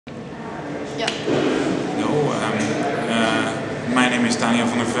Yeah. My name is Daniel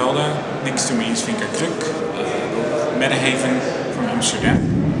van der Velden. Next to me is Vinca Kruk, Metahaven from Amsterdam.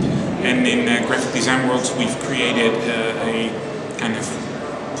 And in graphic design world, we've created a kind of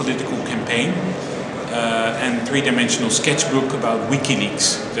political campaign and three-dimensional sketchbook about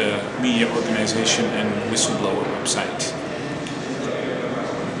WikiLeaks, the media organization and whistleblower website.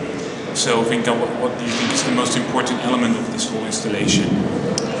 So, Vinca, what do you think is the most important element of this whole installation?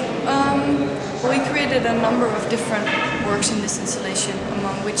 We created a number of different works in this installation,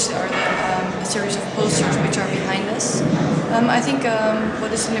 among which are a series of posters which are behind us. I think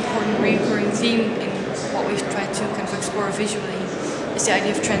what is an important recurring theme in what we've tried to kind of explore visually is the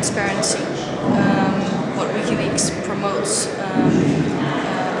idea of transparency. What WikiLeaks promotes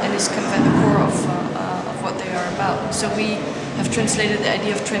and is kind of at the core of what they are about. So we have translated the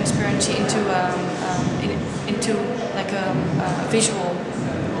idea of transparency into like a visual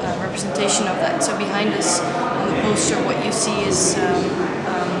representation of that. So behind us on the poster, what you see is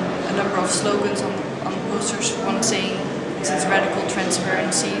a number of slogans on the posters. One saying, for instance, radical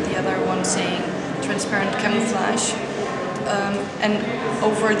transparency. The other one saying transparent camouflage. And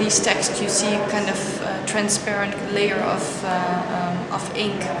over these texts, you see kind of a transparent layer of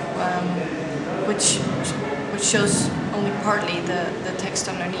ink, which shows only partly the text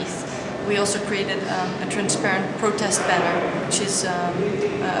underneath. We also created a transparent protest banner, which is a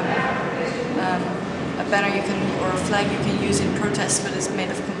banner you can, or a flag you can use in protest, but it's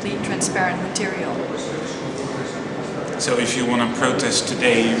made of complete transparent material. So if you want to protest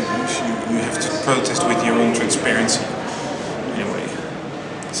today, you have to protest with your own transparency, in a way.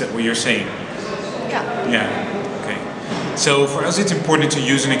 Is that what you're saying? Yeah. Yeah, okay. So for us it's important to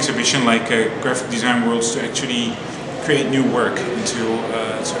use an exhibition like Graphic Design Worlds to actually create new work and to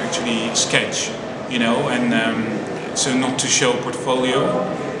actually sketch, you know, and so not to show portfolio,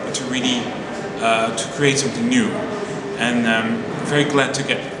 but to really to create something new. And very glad to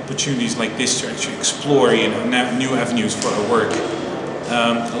get opportunities like this to actually explore, you know, new avenues for our work.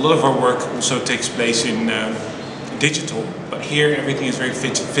 A lot of our work also takes place in digital, but here everything is very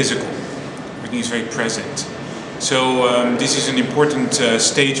physical. Everything is very present. So this is an important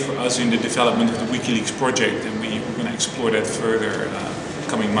stage for us in the development of the WikiLeaks project, and we're going to explore that further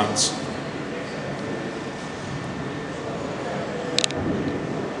coming months.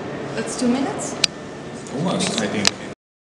 That's 2 minutes? Almost, I think.